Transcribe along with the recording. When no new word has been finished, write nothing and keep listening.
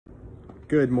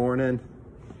Good morning.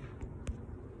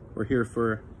 We're here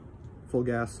for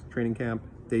Fulgas training camp,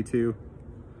 day 2.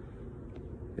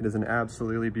 It is an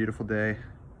absolutely beautiful day.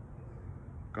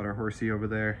 Got our horsey over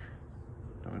there.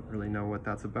 Don't really know what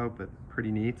that's about, but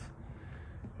pretty neat.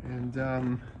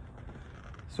 And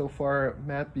so far,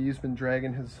 Matt B's been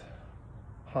dragging his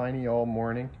hiney all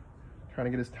morning, trying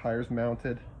to get his tires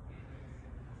mounted.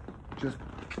 Just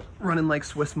running like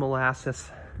Swiss molasses.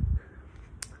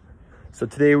 So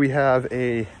today we have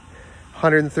a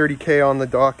 130K on the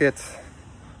docket,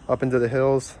 up into the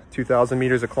hills, 2,000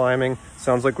 meters of climbing.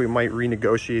 Sounds like we might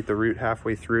renegotiate the route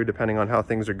halfway through depending on how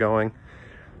things are going.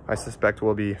 I suspect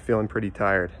we'll be feeling pretty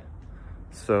tired.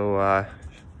 So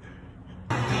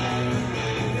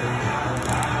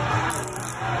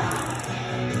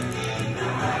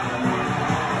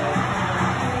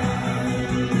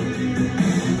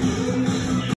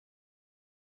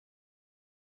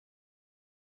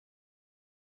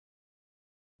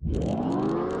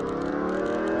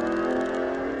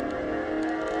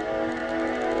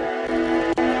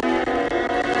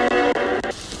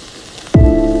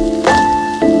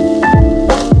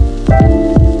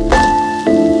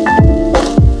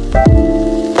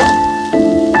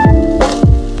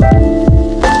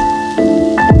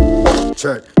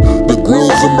check. The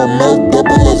grills in my mouth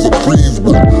double as a freeze.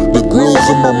 The grills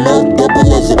in my mouth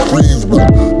double as a freeze.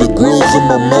 The grills in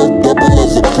my mouth double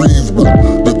as a freeze.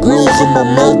 The grills in my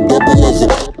mouth double as a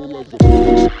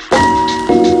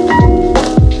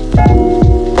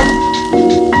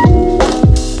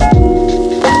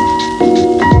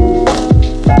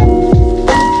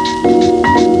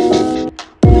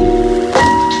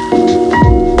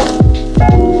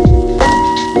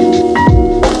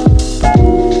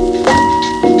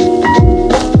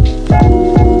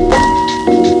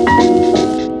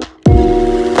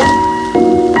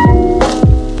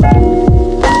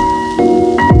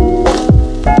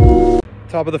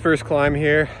top of the first climb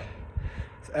here.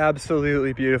 It's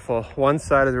absolutely beautiful. One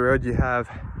side of the road you have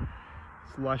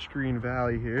this lush green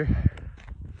valley here,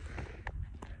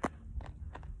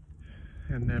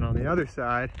 and then on the other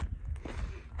side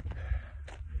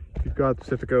you've got the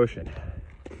Pacific Ocean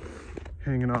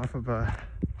hanging off of a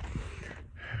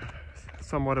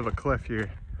somewhat of a cliff here.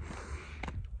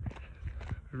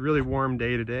 A really warm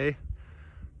day today,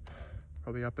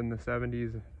 probably up in the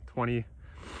 70s, 20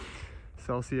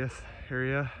 Celsius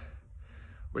area,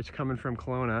 which coming from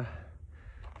Kelowna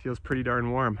feels pretty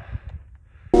darn warm.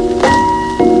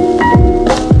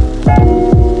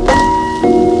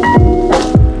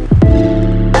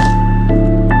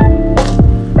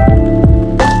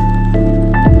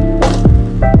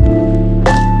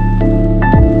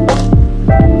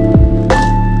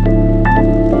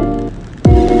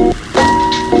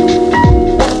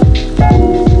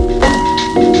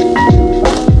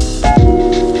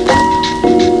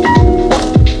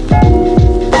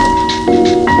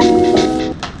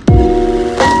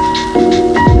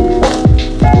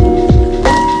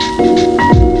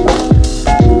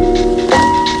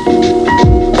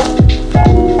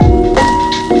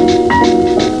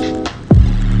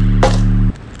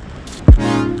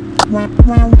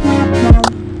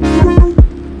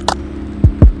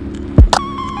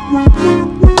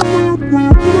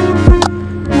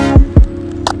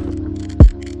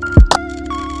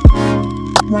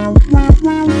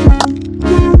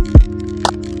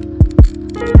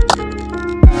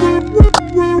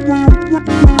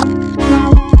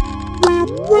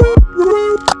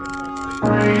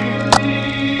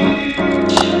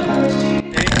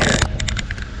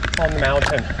 On the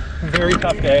mountain, very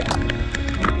tough day.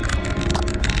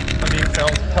 I'm being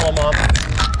filmed. Hello, Mom.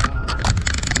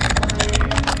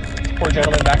 Poor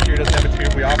gentleman back here doesn't have a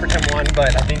tube. We offered him one,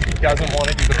 but I think he doesn't want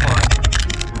to do the climb.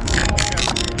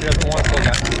 He doesn't want to pull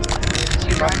that.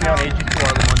 He must be on AG2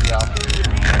 or the Mondial.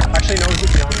 Actually, no, he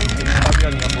would be on AG2. He's probably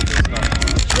on the Humble too, so.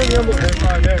 On the Humble,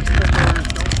 yeah,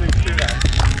 except don't think do that.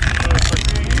 So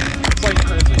it's like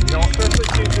prison, you know, especially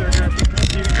since they're going to be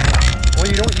competing. Well,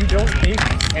 you don't take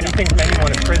anything from anyone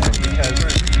in prison, because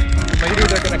later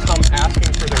they're going to come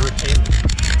asking for their repayment.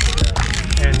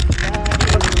 And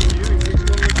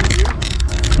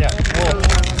yeah, well,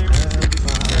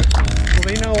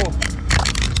 they know,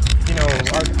 you know,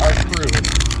 our crew.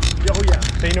 Oh yeah,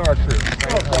 They know our crew. Right?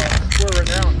 oh, we're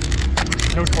renowned.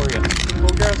 Notorious.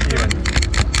 Fulgas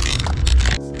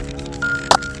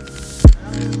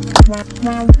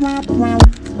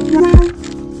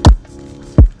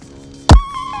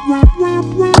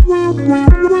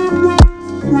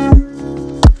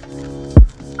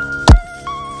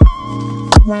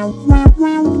Wow.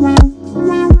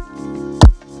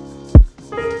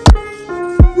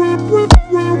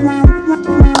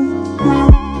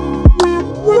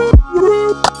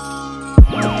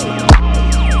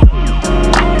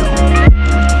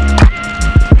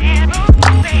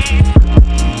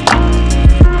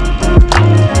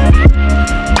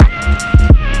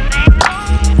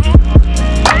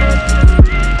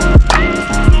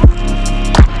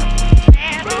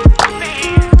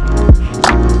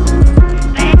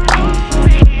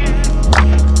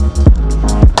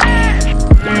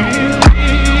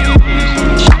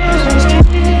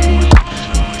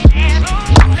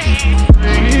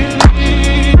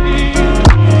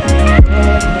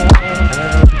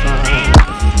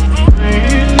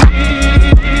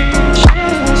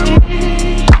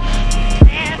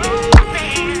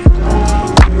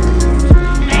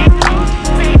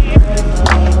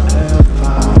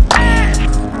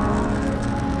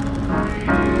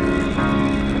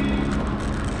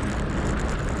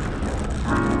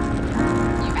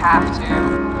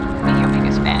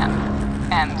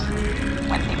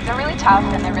 They're really tough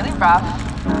and they're really rough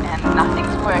and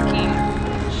nothing's working,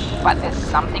 but there's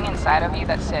something inside of you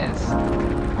that says,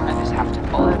 I just have to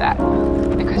follow that,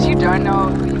 because you don't know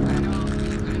who you're going to be.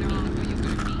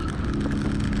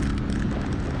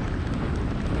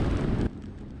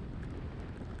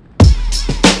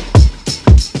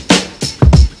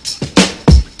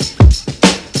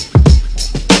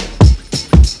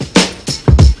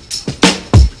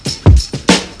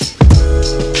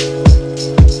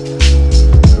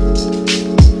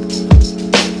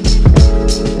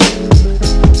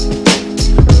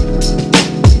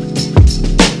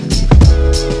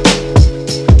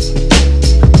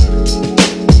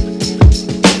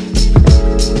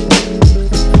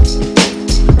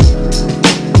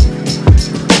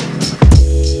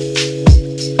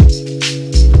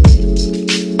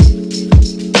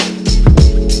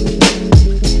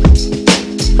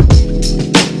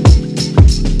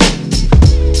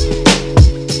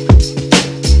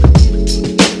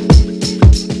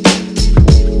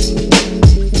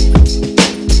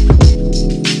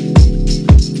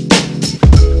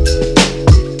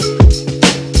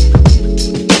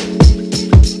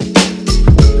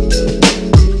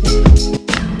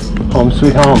 Home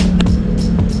sweet home.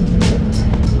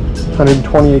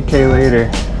 128K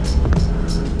later.